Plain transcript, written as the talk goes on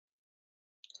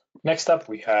Next up,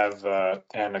 we have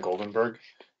Anna Goldenberg,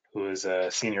 who is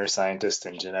a senior scientist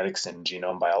in genetics and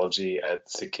genome biology at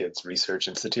SickKids Research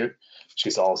Institute.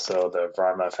 She's also the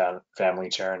Varma Family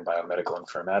Chair in Biomedical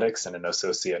Informatics and an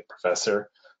associate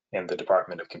professor in the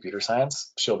Department of Computer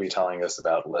Science. She'll be telling us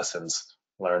about lessons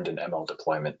learned in ML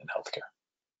deployment in healthcare.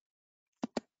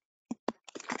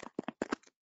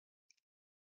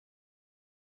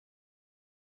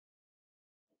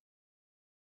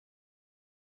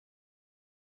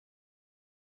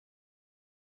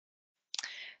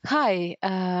 Hi,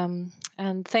 and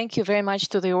thank you very much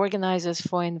to the organizers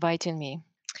for inviting me.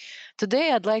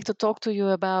 Today, I'd like to talk to you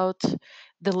about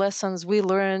the lessons we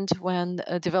learned when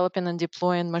developing and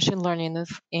deploying machine learning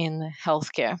in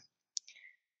healthcare.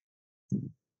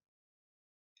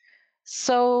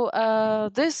 So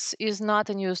this is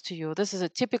not a news to you. This is a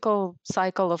typical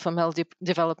cycle of ML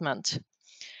development.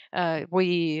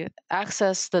 We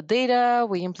access the data,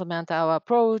 we implement our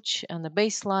approach and the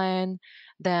baseline,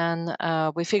 then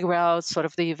we figure out sort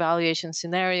of the evaluation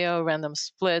scenario, random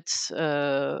splits,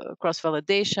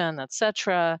 cross-validation,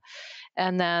 etc.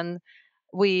 And then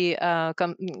we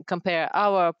compare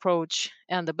our approach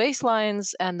and the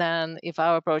baselines, and then if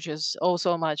our approach is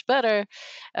also much better,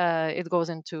 it goes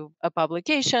into a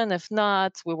publication. If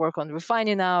not, we work on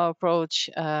refining our approach,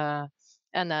 and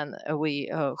then we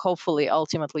hopefully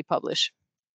ultimately publish.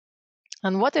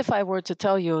 And what if I were to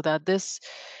tell you that this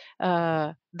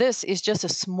is just a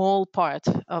small part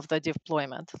of the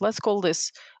deployment? Let's call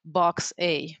this box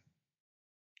A.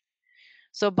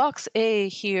 So box A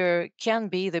here can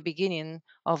be the beginning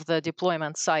of the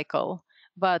deployment cycle,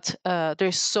 but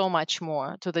there's so much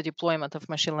more to the deployment of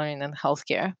machine learning in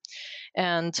healthcare.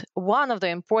 And one of the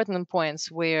important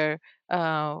points where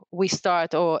we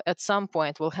start, or at some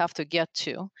point we'll have to get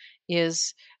to,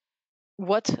 is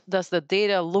what does the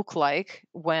data look like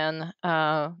when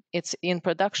it's in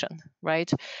production,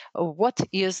 right? What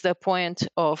is the point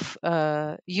of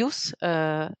use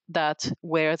that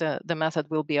where the method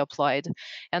will be applied?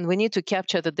 And we need to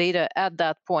capture the data at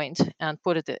that point and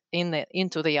put it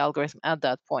into the algorithm at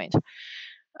that point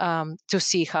to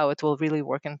see how it will really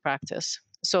work in practice.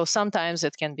 So sometimes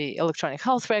it can be electronic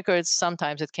health records,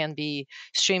 sometimes it can be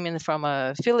streaming from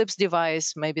a Philips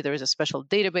device, maybe there is a special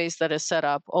database that is set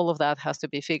up. All of that has to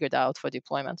be figured out for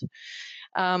deployment.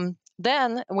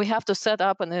 Then we have to set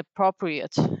up an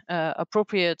appropriate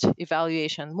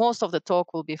evaluation. Most of the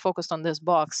talk will be focused on this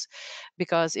box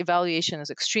because evaluation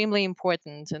is extremely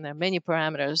important, and there are many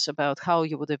parameters about how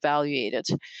you would evaluate it.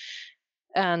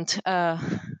 And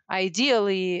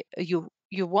ideally,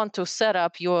 you want to set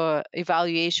up your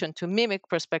evaluation to mimic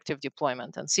prospective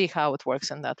deployment and see how it works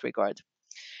in that regard.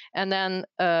 And then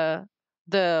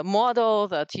the model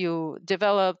that you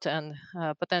developed and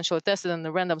potentially tested in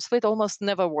the random split almost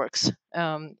never works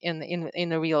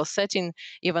in a real setting,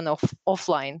 even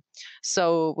offline.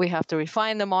 So we have to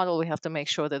refine the model. We have to make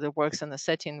sure that it works in a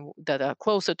setting that are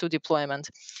closer to deployment.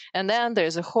 And then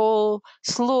there's a whole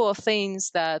slew of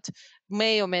things that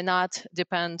may or may not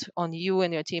depend on you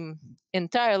and your team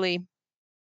entirely,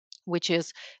 which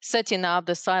is setting up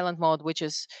the silent mode, which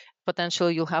is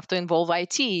potentially you'll have to involve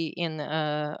IT in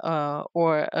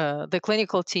or the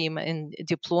clinical team in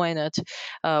deploying it,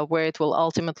 where it will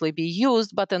ultimately be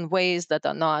used, but in ways that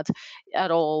are not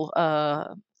at all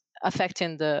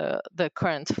affecting the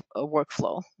current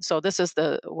workflow. So this is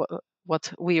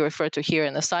what we refer to here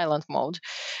in the silent mode.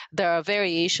 There are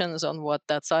variations on what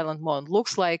that silent mode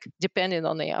looks like depending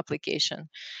on the application.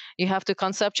 You have to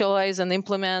conceptualize and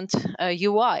implement a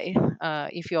UI.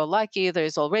 If you're lucky,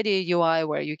 there's already a UI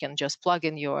where you can just plug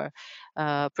in your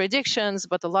predictions,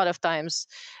 but a lot of times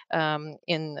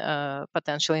in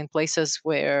potentially in places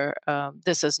where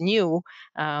this is new,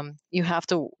 you have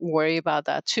to worry about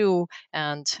that too,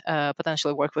 and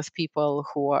potentially work with people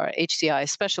who are HCI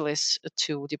specialists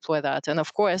to deploy that. And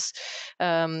of course,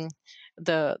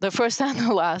 the first and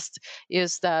the last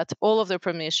is that all of the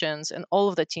permissions and all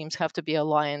of the teams have to be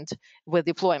aligned with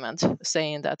deployment,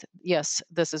 saying that yes,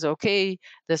 this is okay,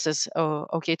 this is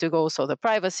okay to go. So the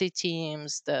privacy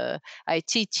teams, the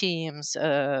IT teams,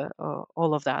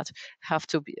 all of that have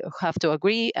to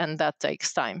agree, and that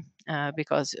takes time.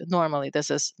 Because normally this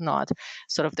is not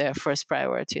sort of their first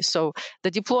priority. So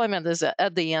the deployment is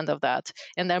at the end of that.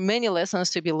 And there are many lessons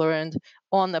to be learned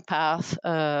on the path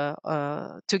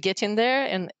to getting there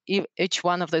in each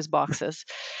one of those boxes.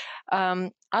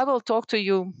 I will talk to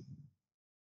you.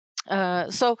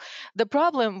 So the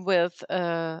problem with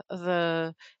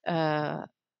the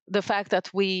fact that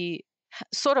we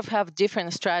sort of have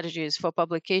different strategies for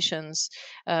publications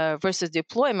versus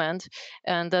deployment,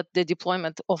 and that the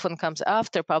deployment often comes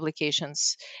after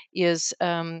publications, is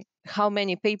how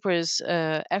many papers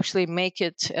actually make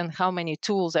it and how many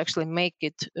tools actually make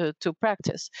it to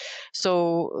practice.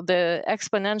 So the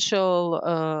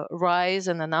exponential rise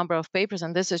in the number of papers,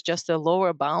 and this is just a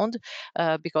lower bound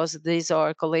because these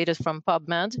are collated from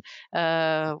PubMed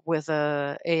with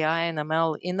AI and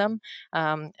ML in them,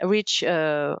 reach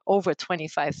over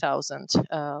 25,000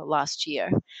 last year.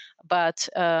 But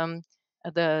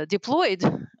the deployed,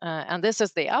 and this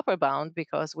is the upper bound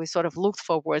because we sort of looked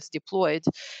for words deployed,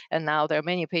 and now there are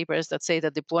many papers that say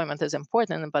that deployment is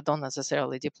important but don't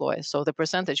necessarily deploy. So the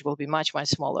percentage will be much, much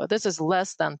smaller. This is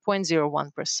less than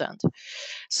 0.01%.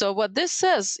 So what this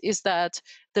says is that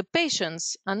the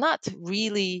patients are not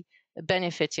really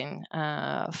benefiting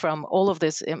from all of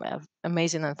this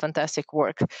amazing and fantastic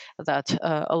work that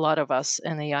a lot of us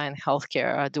in AI and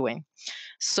healthcare are doing.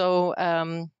 So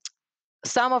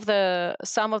some of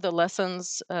the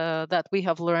lessons that we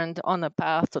have learned on the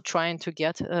path to trying to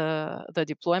get the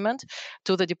deployment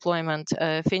to the deployment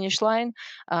finish line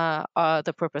are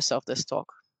the purpose of this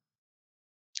talk.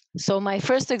 So my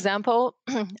first example,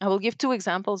 I will give two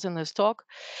examples in this talk.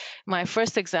 My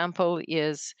first example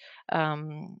is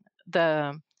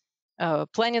the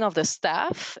planning of the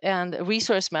staff and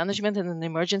resource management in an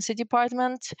emergency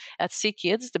department at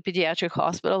SickKids, the pediatric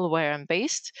hospital where I'm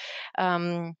based.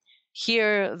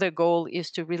 Here, the goal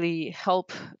is to really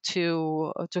help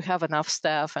to have enough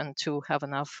staff and to have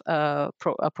enough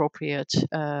appropriate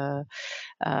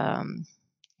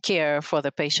care for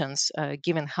the patients,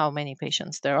 given how many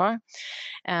patients there are.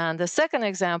 And the second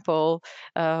example,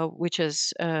 which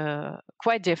is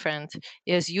quite different,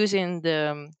 is using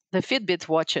the Fitbit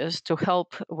watches to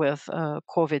help with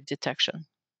COVID detection.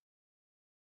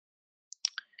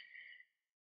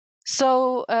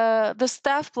 So the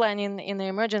staff planning in the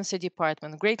emergency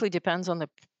department greatly depends on the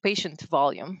patient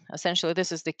volume. Essentially,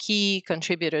 this is the key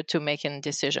contributor to making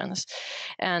decisions.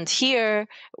 And here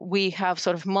we have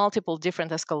sort of multiple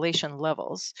different escalation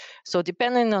levels. So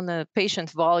depending on the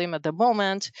patient volume at the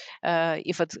moment,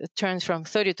 if it turns from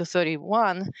 30 to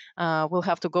 31, we'll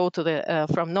have to go to the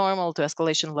from normal to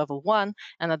escalation level 1.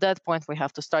 And at that point, we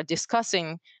have to start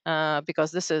discussing, because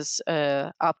this is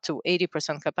up to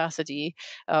 80% capacity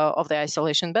of the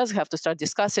isolation beds, have to start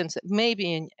discussing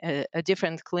maybe in a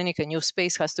different clinic, a new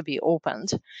space has to be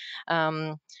opened.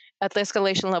 At the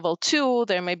escalation level 2,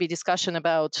 there may be discussion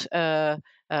about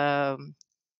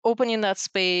opening that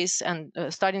space and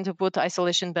starting to put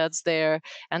isolation beds there.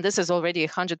 And this is already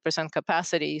 100%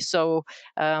 capacity. So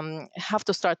have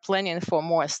to start planning for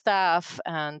more staff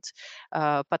and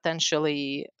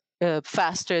potentially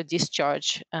faster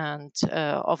discharge and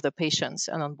of the patients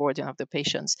and onboarding of the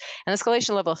patients. And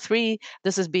escalation level 3,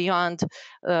 this is beyond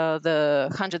the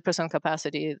 100%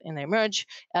 capacity in Emerge.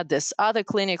 At this other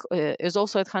clinic is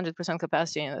also at 100%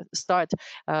 capacity, and start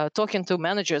talking to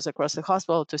managers across the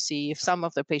hospital to see if some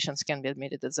of the patients can be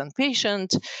admitted as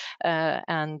inpatient.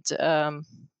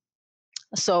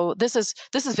 So this is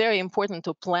very important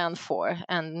to plan for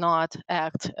and not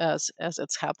act as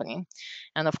it's happening.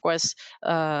 And of course,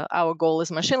 our goal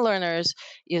as machine learners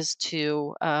is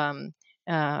to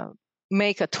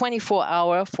make a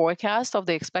 24-hour forecast of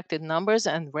the expected numbers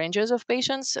and ranges of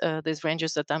patients, these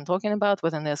ranges that I'm talking about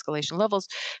within the escalation levels,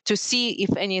 to see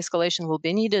if any escalation will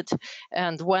be needed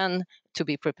and when to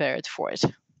be prepared for it.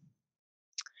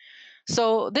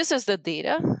 So this is the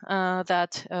data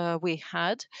that we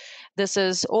had. This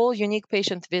is all unique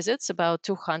patient visits, about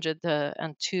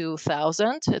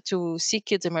 202,000 to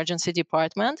SickKids Emergency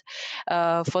Department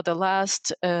for the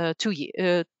last 2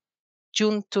 years,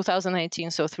 June 2018,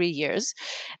 so 3 years.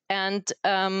 And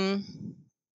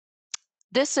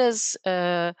this is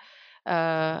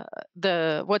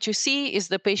what you see is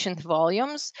the patient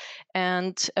volumes,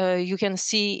 and you can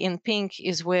see in pink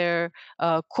is where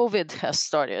COVID has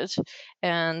started.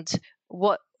 And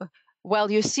while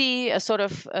you see a sort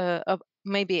of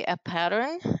maybe a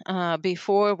pattern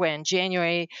before, when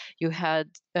January you had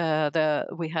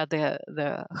we had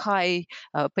the high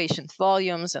patient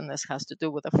volumes, and this has to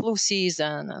do with the flu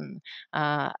season and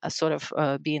sort of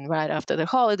being right after the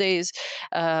holidays,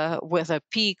 with a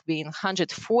peak being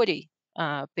 140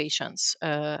 patients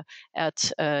in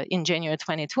January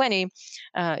 2020.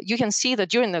 You can see that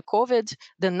during the COVID,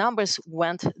 the numbers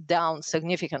went down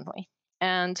significantly.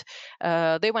 And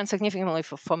they went significantly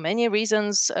for many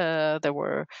reasons. There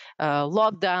were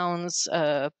lockdowns,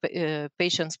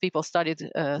 people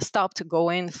stopped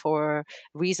going for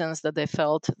reasons that they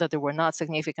felt that they were not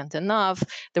significant enough.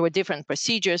 There were different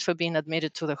procedures for being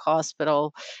admitted to the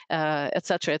hospital, et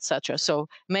cetera, et cetera. So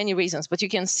many reasons. But you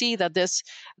can see that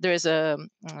there is a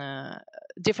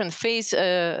different phase.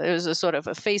 There's a sort of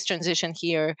a phase transition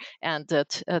here, and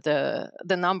that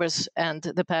the numbers and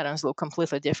the patterns look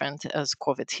completely different as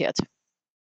COVID hit,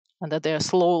 and that they're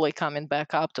slowly coming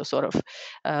back up to sort of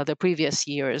the previous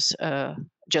years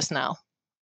just now.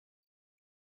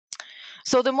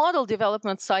 So the model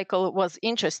development cycle was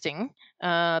interesting.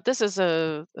 This is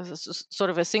sort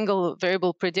of a single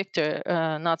variable predictor,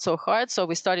 not so hard. So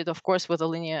we started, of course, with the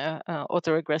linear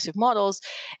autoregressive models,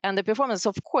 and the performance,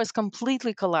 of course,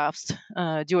 completely collapsed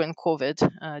during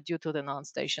COVID due to the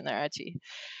non-stationarity.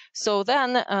 So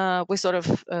then we sort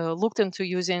of looked into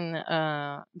using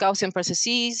Gaussian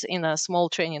processes in a small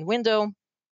training window,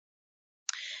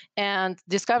 and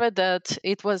discovered that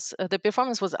it was the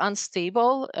performance was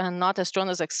unstable and not as strong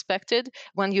as expected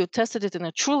when you tested it in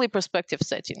a truly prospective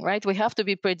setting, right? We have to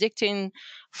be predicting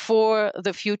for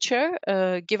the future,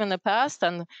 given the past,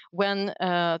 and when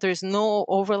there's no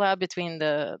overlap between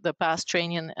the past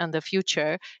training and the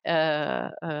future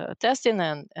testing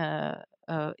and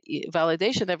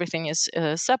validation, everything is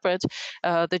separate,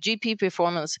 the GP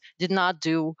performance did not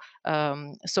do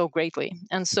so greatly.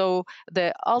 And so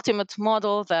the ultimate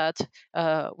model that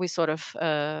we sort of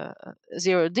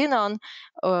zeroed in on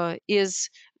is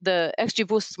the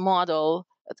XGBoost model,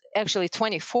 actually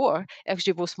 24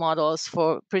 XGBoost models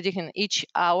for predicting each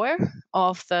hour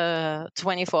of the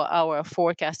 24-hour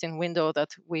forecasting window that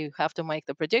we have to make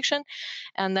the prediction,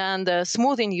 and then the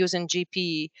smoothing using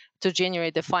GP to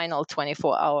generate the final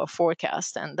 24-hour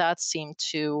forecast. And that seemed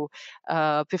to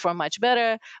perform much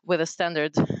better with the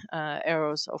standard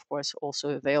errors, of course, also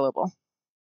available.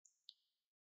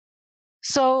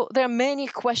 So there are many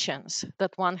questions that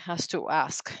one has to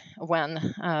ask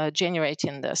when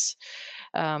generating this.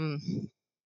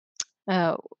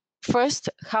 First,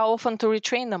 how often to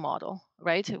retrain the model,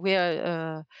 right? We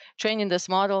are training this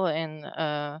model in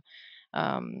a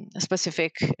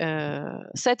specific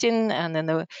setting and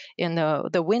in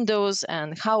the windows,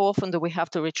 and how often do we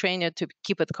have to retrain it to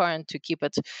keep it current, to keep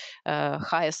it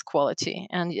highest quality.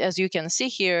 And as you can see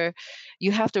here,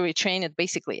 you have to retrain it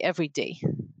basically every day.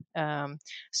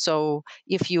 So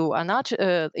if you are not,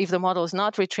 if the model is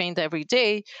not retrained every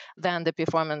day, then the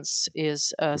performance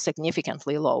is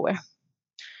significantly lower.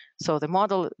 So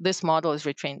this model is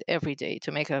retrained every day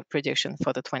to make a prediction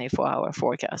for the 24-hour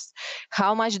forecast.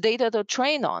 How much data to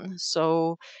train on?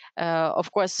 So,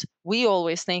 of course, we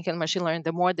always think in machine learning,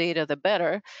 the more data, the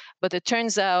better. But it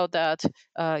turns out that,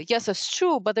 yes, it's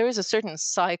true, but there is a certain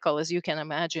cycle, as you can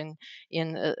imagine,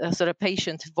 in sort of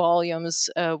patient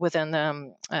volumes within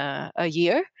a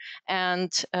year.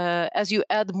 And as you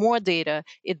add more data,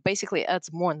 it basically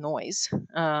adds more noise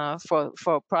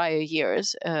for prior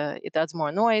years. It adds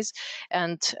more noise,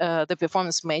 and the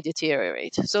performance may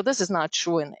deteriorate. So this is not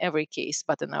true in every case,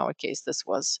 but in our case, this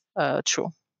was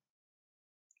true.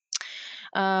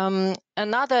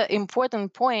 Another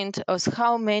important point is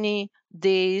how many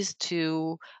days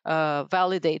to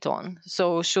validate on.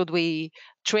 So should we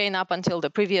train up until the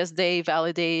previous day,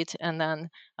 validate, and then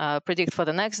predict for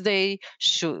the next day?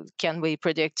 Can we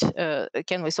predict?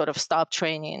 Can we sort of stop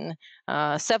training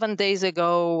 7 days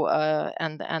ago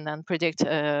and then predict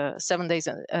 7 days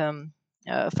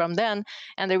from then?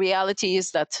 And the reality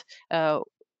is that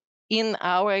in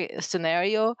our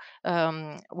scenario,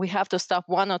 we have to stop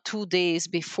 1 or 2 days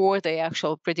before the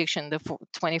actual prediction, the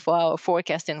 24-hour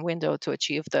forecasting window, to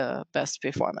achieve the best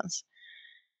performance.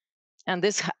 And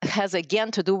this has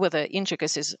again to do with the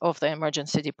intricacies of the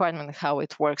emergency department, how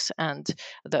it works, and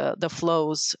the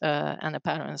flows and the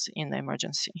patterns in the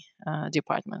emergency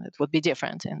department. It would be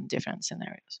different in different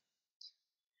scenarios.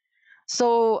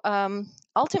 So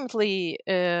ultimately,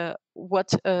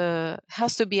 what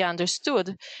has to be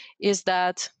understood is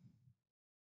that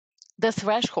the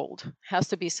threshold has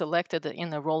to be selected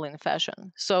in a rolling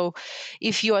fashion. So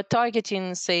if you are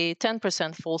targeting, say,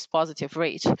 10% false positive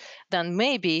rate, then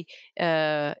maybe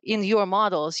in your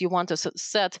models, you want to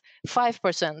set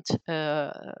 5%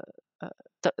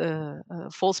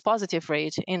 false positive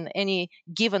rate in any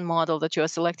given model that you are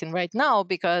selecting right now,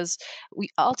 because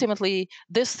ultimately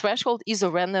this threshold is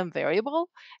a random variable,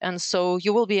 and so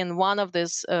you will be in one of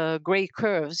these gray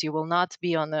curves. You will not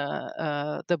be on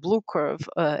the blue curve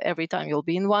every time. You'll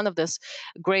be in one of these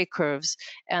gray curves,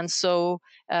 and so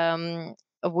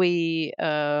we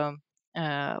have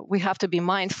to be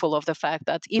mindful of the fact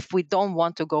that if we don't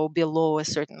want to go below a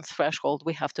certain threshold,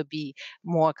 we have to be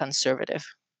more conservative.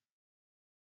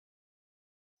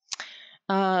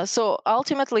 So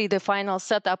ultimately, the final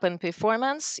setup and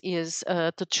performance is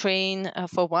to train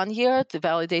for 1 year, to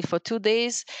validate for 2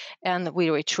 days, and we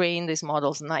retrain these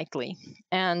models nightly.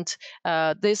 And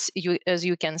as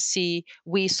you can see,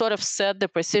 we sort of set the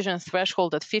precision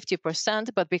threshold at 50%,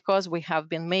 but because we have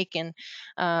been making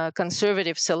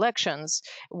conservative selections,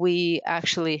 we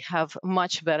actually have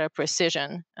much better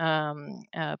precision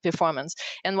performance.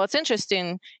 And what's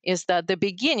interesting is that the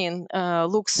beginning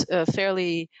looks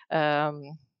fairly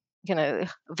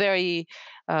very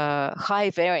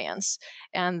high variance.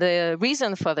 And the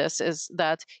reason for this is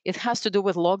that it has to do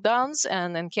with lockdowns.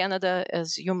 And in Canada,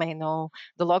 as you may know,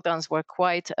 the lockdowns were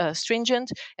quite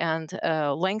stringent and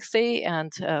lengthy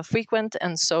and frequent.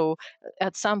 And so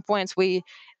at some points, we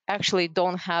actually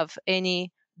don't have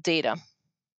any data.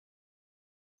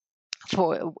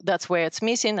 That's where it's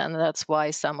missing, and that's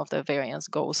why some of the variance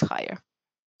goes higher.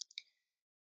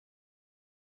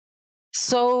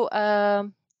 So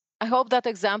I hope that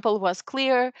example was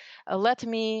clear. Let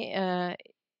me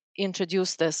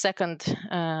introduce the second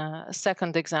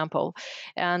example,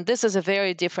 and this is a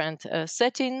very different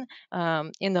setting.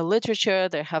 In the literature,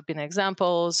 there have been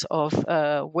examples of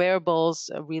wearables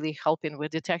really helping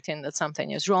with detecting that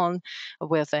something is wrong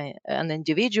with an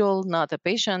individual, not a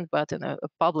patient, but in a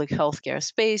public healthcare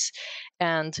space.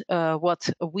 And what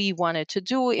we wanted to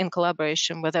do in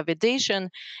collaboration with Avidation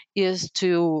is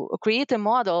to create a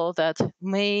model that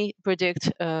may predict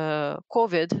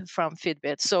COVID from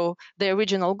Fitbit. So the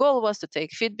original goal was to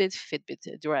take Fitbit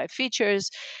derived features,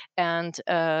 and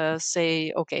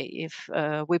say, okay, if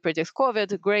we predict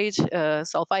COVID, great,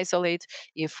 self-isolate.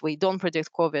 If we don't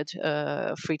predict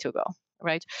COVID, free to go.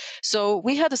 Right. So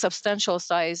we had a substantial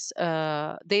size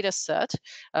data set,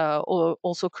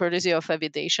 also courtesy of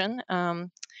Avidation.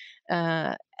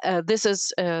 This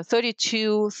is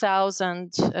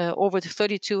 32,000, over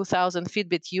 32,000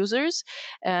 Fitbit users,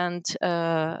 and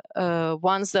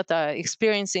ones that are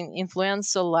experiencing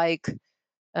influenza-like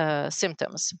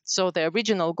symptoms. So the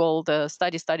original goal, the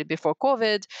study started before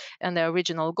COVID, and the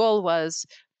original goal was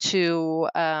to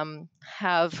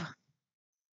have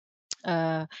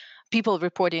people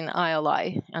reporting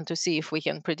ILI and to see if we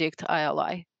can predict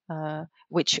ILI,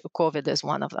 which COVID is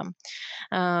one of them.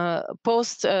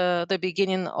 Post the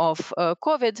beginning of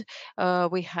COVID,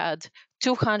 we had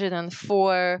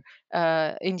 204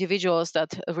 individuals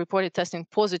that reported testing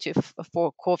positive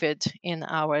for COVID in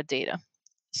our data.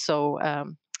 So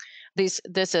this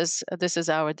is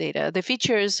our data. The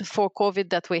features for COVID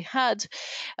that we had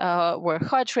were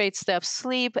heart rate, steps,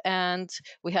 sleep, and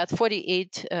we had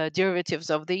 48 derivatives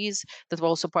of these that were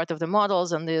also part of the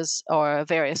models. And these are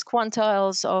various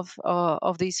quantiles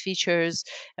of these features,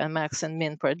 max and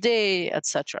min per day,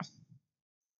 etc.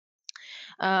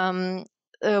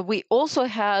 We also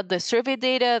had the survey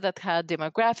data that had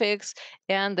demographics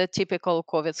and the typical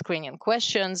COVID screening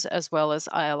questions, as well as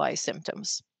ILI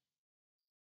symptoms.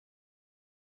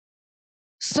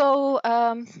 So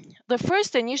the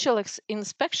first initial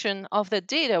inspection of the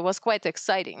data was quite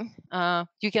exciting.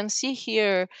 You can see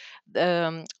here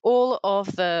all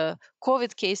of the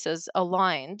COVID cases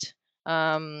aligned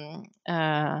at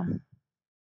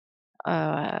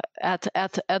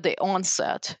the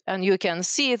onset, and you can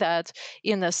see that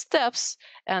in the steps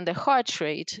and the heart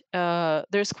rate,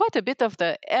 there's quite a bit of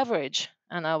the average,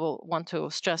 and I will want to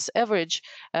stress average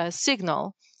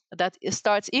signal that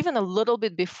starts even a little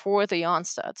bit before the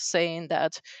onset, saying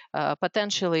that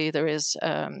potentially there's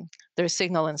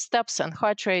signal in steps and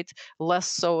heart rate, less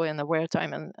so in the wear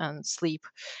time and sleep,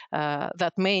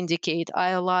 that may indicate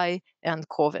ILI and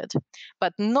COVID.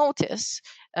 But notice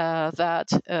that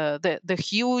the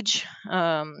huge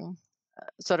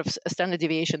sort of standard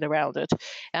deviation around it.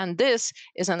 And this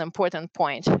is an important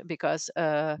point because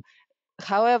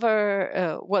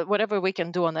however, whatever we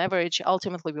can do on average,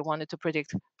 ultimately we wanted to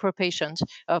predict per patient,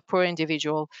 per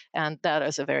individual, and that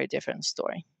is a very different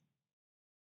story.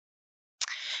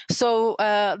 So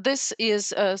this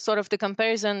is sort of the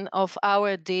comparison of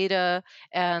our data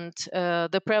and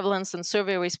the prevalence and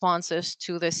survey responses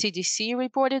to the CDC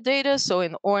reported data. So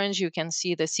in orange, you can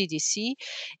see the CDC.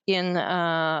 In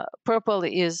purple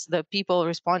is the people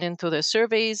responding to the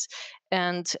surveys.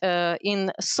 And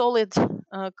in solid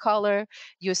color,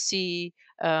 you see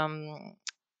the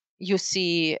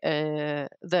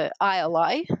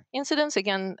ILI incidence.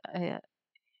 Again,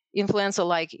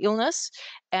 influenza-like illness,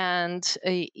 and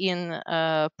in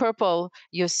purple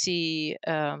you see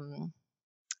the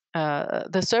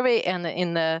survey, and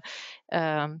in the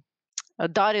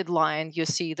dotted line you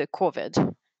see the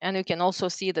COVID. And you can also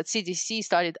see that CDC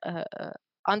started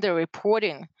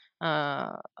underreporting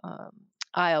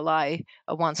ILI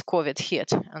once COVID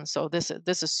hit. And so this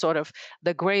is sort of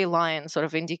the gray line sort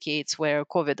of indicates where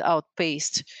COVID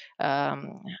outpaced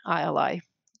ILI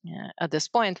at this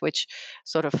point, which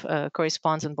sort of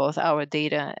corresponds in both our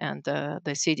data and the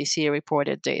CDC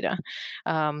reported data.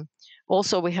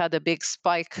 Also, we had a big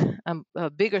spike, a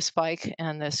bigger spike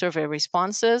in the survey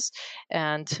responses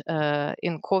and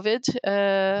in COVID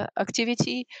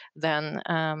activity than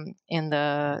in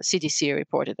the CDC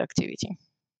reported activity.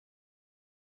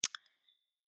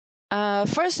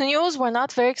 First news were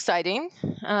not very exciting.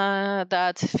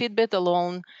 That Fitbit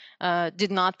alone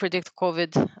did not predict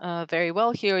COVID very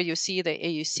well. Here you see the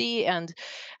AUC, and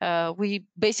we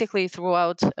basically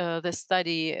throughout the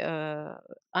study,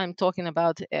 I'm talking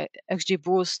about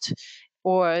XGBoost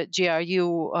or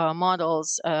GRU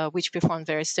models, which performed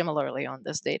very similarly on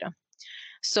this data.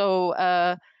 So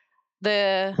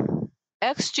the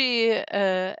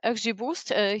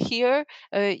XGBoost here,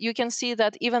 you can see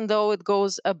that even though it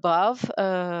goes above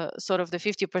sort of the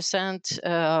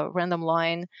 50% random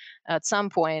line at some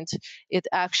point, it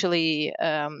actually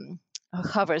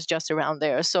hovers just around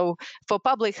there. So for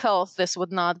public health, this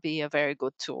would not be a very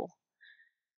good tool.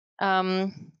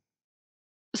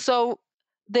 So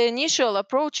the initial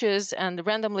approaches and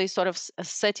randomly sort of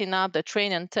setting up the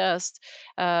train and test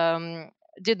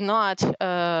did not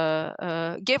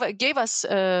gave us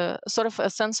sort of a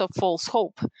sense of false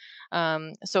hope.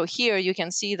 So here you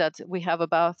can see that we have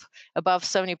above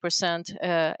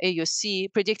 70%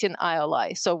 AUC predicting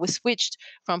ILI. So we switched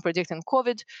from predicting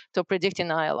COVID to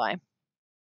predicting ILI.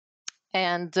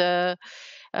 And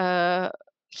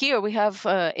here we have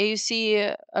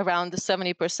AUC around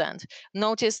 70%.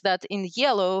 Notice that in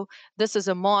yellow, this is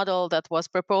a model that was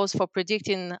proposed for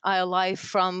predicting ILI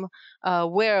from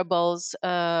wearables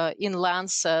in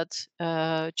Lancet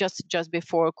just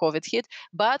before COVID hit,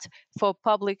 but for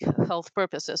public health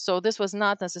purposes. So this was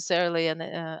not necessarily an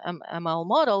ML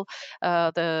model.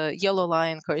 The yellow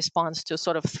line corresponds to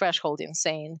sort of thresholding,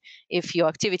 saying if your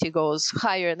activity goes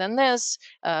higher than this,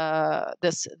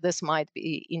 this might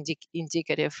be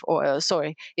indicative, or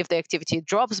sorry, if the activity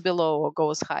drops below or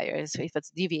goes higher, so if it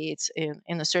deviates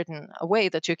in a certain way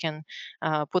that you can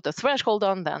put a threshold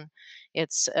on, then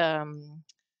it's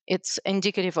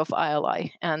indicative of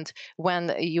ILI. And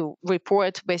when you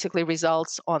report basically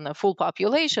results on a full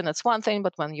population, that's one thing,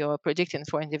 but when you're predicting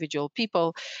for individual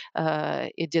people,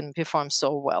 it didn't perform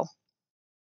so well.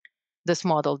 This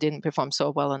model didn't perform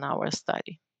so well in our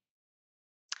study.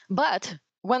 But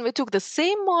when we took the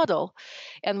same model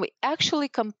and we actually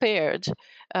compared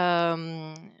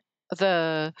the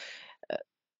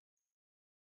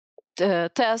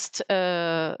test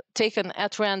taken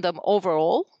at random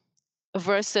overall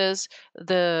versus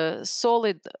the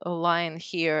solid line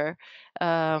here,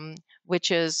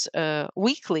 which is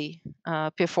weekly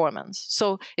performance.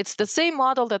 So it's the same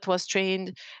model that was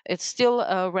trained. It's still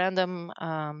a random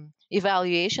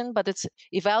evaluation, but it's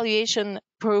evaluation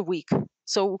per week.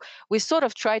 So we sort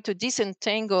of try to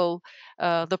disentangle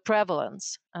the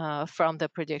prevalence from the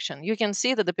prediction. You can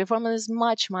see that the performance is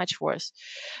much, much worse.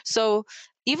 So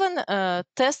even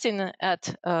testing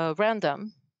at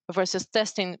random versus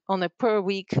testing on a per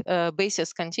week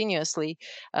basis continuously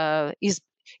is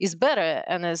better,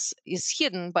 and is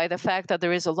hidden by the fact that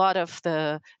there is a lot of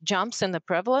the jumps in the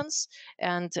prevalence,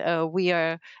 and we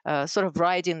are sort of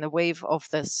riding the wave of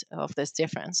this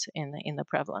difference in the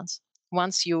prevalence.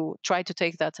 Once you try to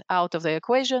take that out of the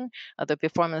equation, the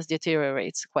performance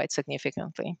deteriorates quite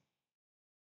significantly.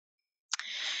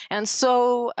 And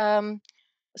so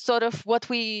sort of what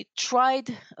we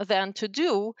tried then to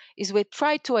do is we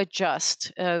tried to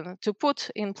adjust, to put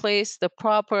in place the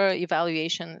proper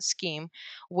evaluation scheme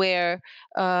where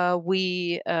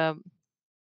we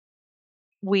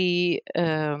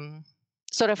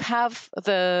sort of have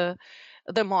the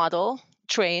model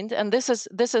trained, and this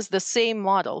is the same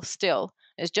model still.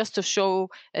 It's just to show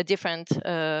a different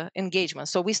engagement.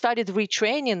 So we started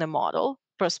retraining the model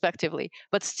prospectively,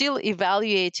 but still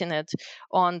evaluating it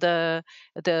on the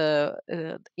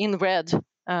in red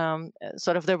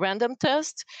sort of the random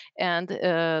test, and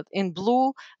in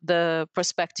blue the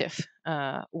prospective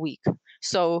week.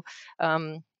 So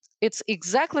it's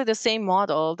exactly the same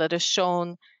model that is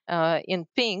shown in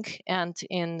pink and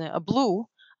in blue,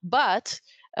 but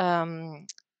the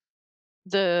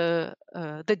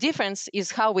difference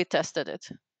is how we tested it.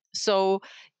 So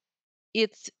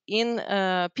it's in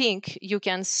pink, you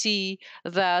can see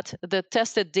that the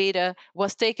tested data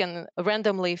was taken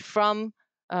randomly from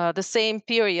the same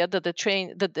period that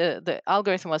the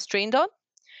algorithm was trained on,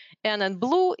 and in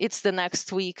blue, it's the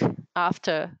next week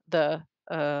after the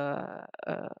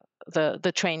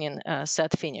training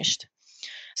set finished.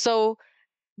 So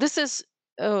this is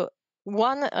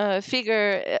one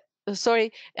figure.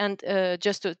 Sorry, and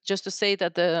just to say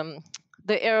that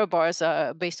the error bars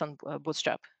are based on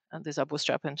Bootstrap, and these are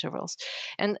Bootstrap intervals.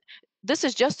 And this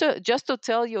is just to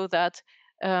tell you that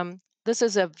this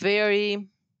is a very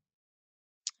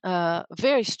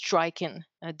striking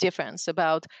difference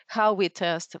about how we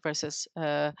test versus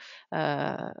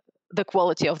the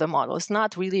quality of the model. It's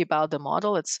not really about the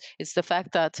model. It's the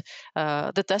fact that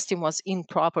the testing was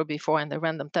improper before, and the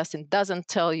random testing doesn't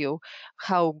tell you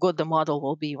how good the model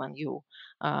will be when you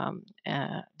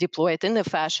deploy it in the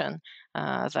fashion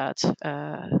that.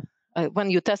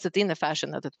 When you test it in the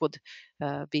fashion that it would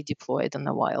be deployed in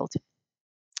the wild.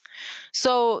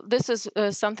 So this is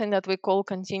something that we call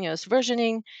continuous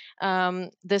versioning.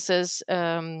 This is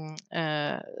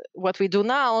what we do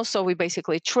now. So we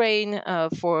basically train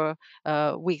for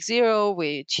week 0,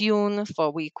 we tune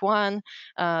for week 1,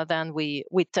 then we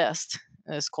test.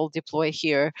 It's called deploy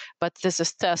here, but this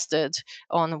is tested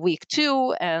on week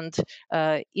 2, and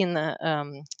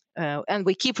and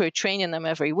we keep retraining them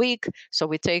every week. So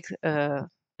we take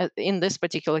in this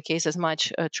particular case as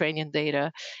much training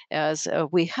data as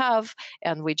we have,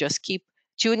 and we just keep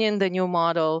tuning the new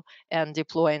model and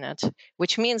deploying it,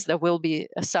 which means there will be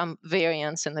some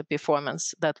variance in the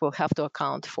performance that we'll have to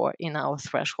account for in our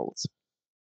thresholds.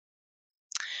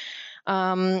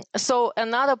 So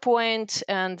another point,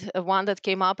 and one that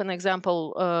came up in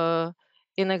example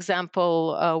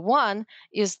 1,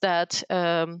 is that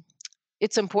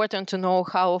it's important to know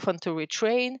how often to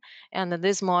retrain. And in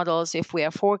these models, if we are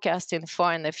forecasting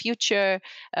far in the future,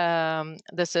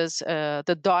 this is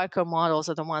the darker models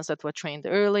are the ones that were trained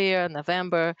earlier,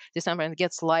 November, December, and it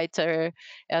gets lighter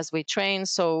as we train.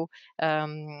 So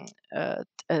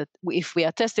if we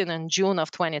are testing in June of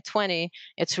 2020,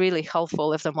 it's really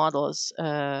helpful if the model is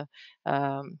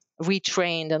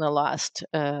retrained in the last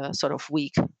sort of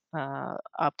week,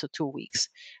 up to 2 weeks.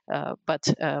 But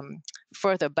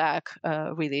further back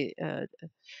really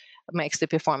makes the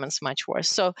performance much worse.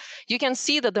 So you can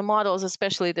see that the models,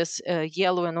 especially this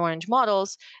yellow and orange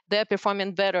models, they're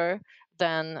performing better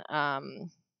than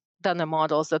the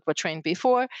models that were trained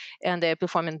before, and they're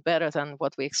performing better than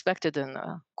what we expected in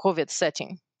a COVID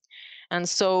setting. And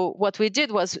so what we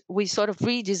did was we sort of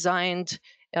redesigned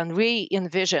and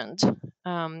re-envisioned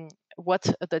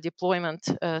what the deployment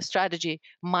strategy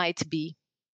might be.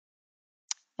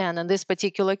 And in this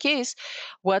particular case,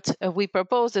 what we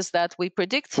propose is that we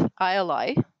predict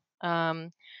ILI.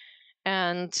 And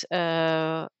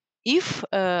if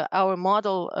our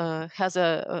model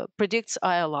predicts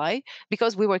ILI,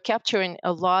 because we were capturing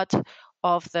a lot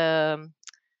of the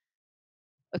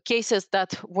cases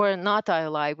that were not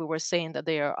ILI, we were saying that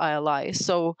they are ILI.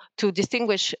 So to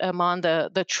distinguish among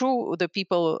the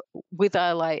people with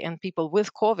ILI and people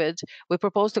with COVID, we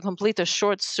propose to complete a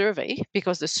short survey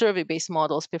because the survey-based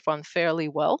models perform fairly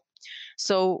well.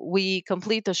 So we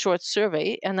complete a short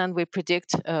survey, and then we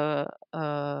predict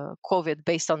COVID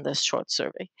based on this short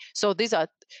survey. So these are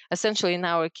essentially, in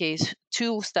our case,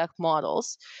 2 stacked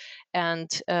models.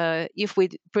 And if we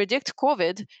predict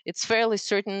COVID, it's fairly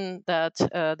certain that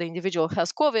the individual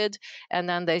has COVID, and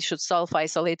then they should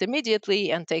self-isolate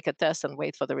immediately and take a test and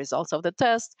wait for the results of the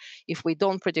test. If we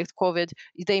don't predict COVID,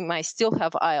 they might still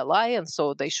have ILI, and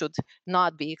so they should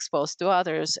not be exposed to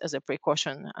others as a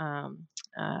precaution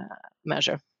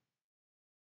measure.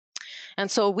 And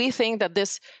so we think that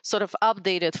this sort of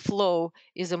updated flow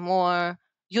is a more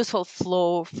useful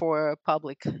flow for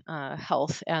public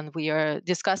health. And we are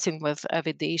discussing with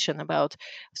Avidation about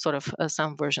sort of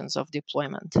some versions of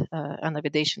deployment. And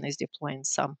Avidation is deploying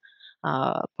some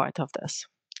part of this.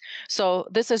 So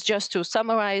this is just to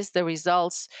summarize the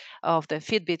results of the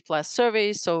Fitbit Plus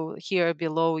survey. So here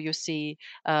below you see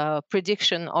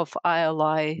prediction of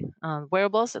ILI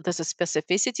wearables. This is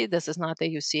specificity. This is not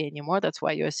AUC anymore. That's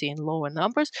why you're seeing lower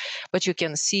numbers. But you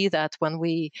can see that when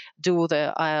we do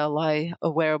the ILI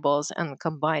wearables and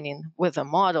combining with the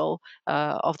model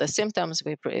of the symptoms,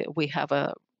 we have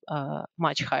a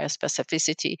much higher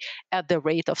specificity at the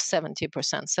rate of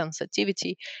 70%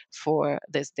 sensitivity for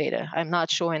this data. I'm not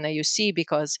showing AUC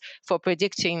because for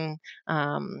predicting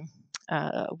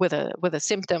with the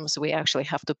symptoms, we actually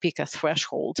have to pick a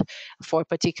threshold for a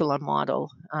particular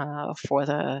model for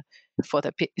the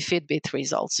Fitbit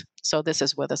results. So this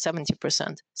is with a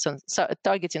 70%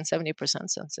 targeting 70%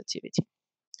 sensitivity.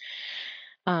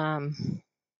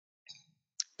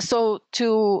 So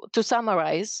to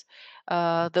summarize,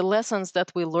 the lessons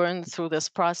that we learned through this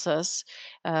process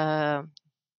are: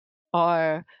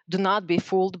 do not be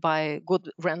fooled by good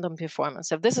random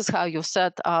performance. If this is how you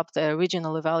set up the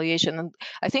regional evaluation, and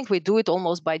I think we do it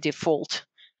almost by default,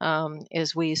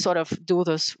 is we sort of do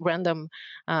this random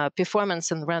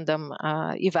performance and random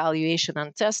evaluation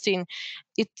and testing.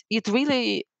 It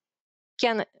really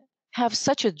can have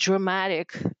such a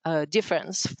dramatic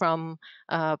difference from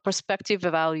prospective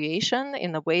evaluation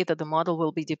in the way that the model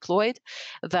will be deployed,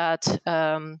 that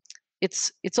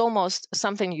it's almost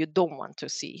something you don't want to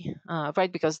see,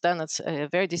 right? Because then it's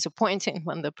very disappointing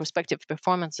when the prospective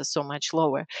performance is so much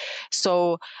lower.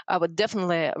 So I would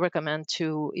definitely recommend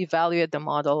to evaluate the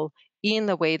model in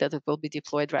the way that it will be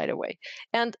deployed right away.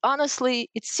 And honestly,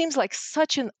 it seems like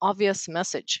such an obvious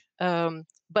message.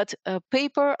 But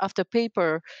paper after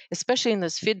paper, especially in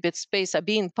this Fitbit space, are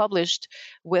being published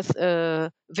with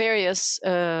various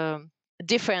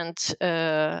different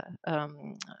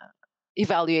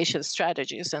evaluation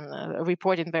strategies and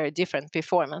reporting very different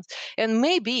performance. And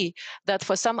maybe that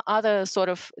for some other sort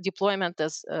of deployment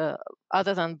as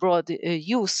other than broad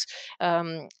use,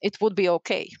 it would be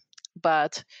okay.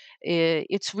 But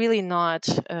it's really not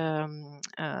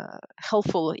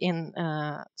helpful in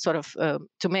sort of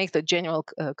to make the general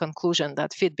conclusion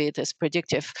that Fitbit is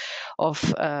predictive of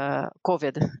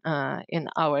COVID in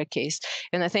our case.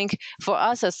 And I think for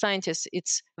us as scientists,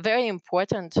 it's very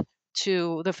important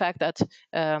to the fact that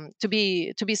to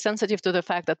be sensitive to the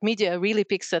fact that media really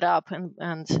picks it up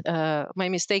and may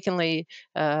mistakenly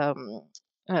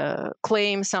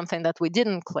claim something that we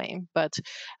didn't claim. But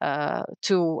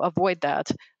to avoid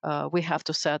that, we have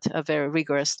to set a very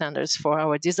rigorous standards for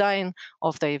our design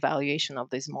of the evaluation of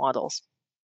these models.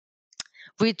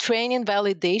 Retraining,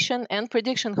 validation, and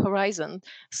prediction horizon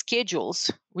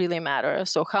schedules really matter.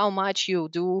 So how much you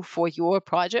do for your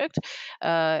project,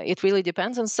 it really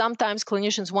depends. And sometimes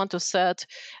clinicians want to set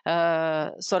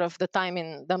sort of the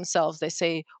timing themselves. They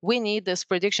say, we need this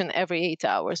prediction every 8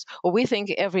 hours, or we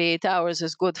think every 8 hours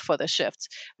is good for the shifts.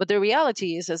 But the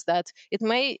reality is that it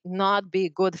may not be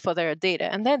good for their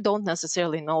data, and they don't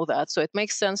necessarily know that. So it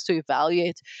makes sense to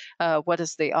evaluate what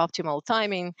is the optimal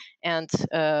timing and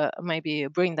maybe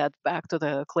bring that back to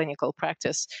the clinical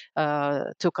practice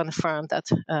to confirm that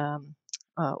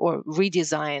or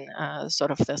redesign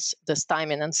sort of this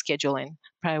timing and scheduling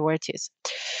priorities.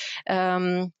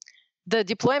 The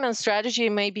deployment strategy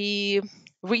may be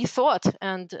rethought,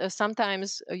 and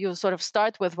sometimes you sort of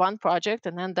start with one project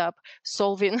and end up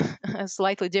solving a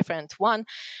slightly different one.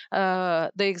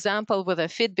 The example with a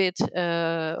Fitbit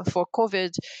for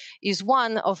COVID is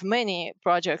one of many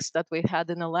projects that we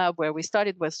had in the lab, where we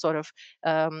started with sort of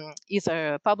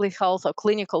either public health or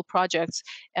clinical projects,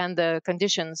 and the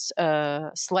conditions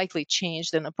slightly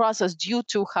changed in the process due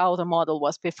to how the model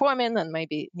was performing and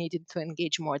maybe needed to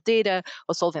engage more data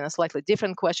or solving a slightly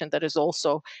different question that is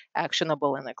also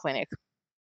actionable in the clinic.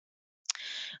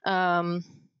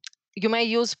 You may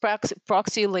use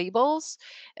proxy labels,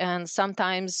 and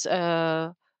sometimes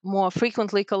more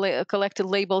frequently collected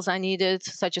labels are needed,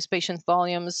 such as patient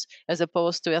volumes, as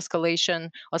opposed to escalation,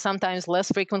 or sometimes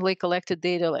less frequently collected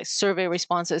data, like survey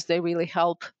responses, they really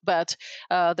help. But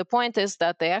the point is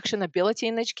that the actionability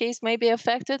in each case may be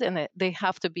affected, and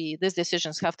these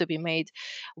decisions have to be made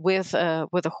with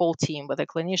the whole team, with the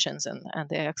clinicians and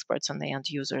the experts and the end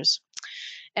users.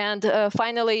 And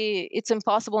finally, it's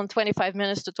impossible in 25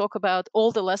 minutes to talk about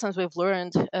all the lessons we've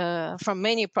learned from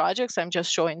many projects. I'm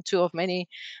just showing two of many,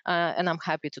 and I'm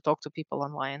happy to talk to people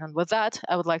online. And with that,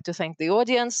 I would like to thank the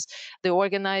audience, the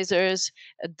organizers,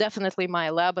 definitely my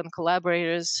lab and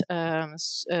collaborators,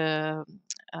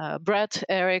 Brett,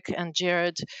 Eric, and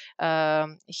Jared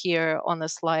here on the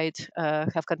slide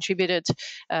have contributed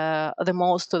the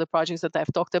most to the projects that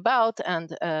I've talked about.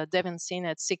 And Devin Sin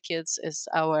at Sick Kids is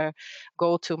our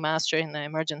go-to master in the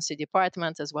emergency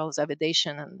department, as well as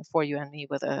Avidation and for you and me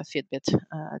with Fitbit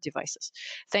devices.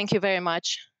 Thank you very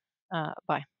much.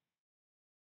 Bye.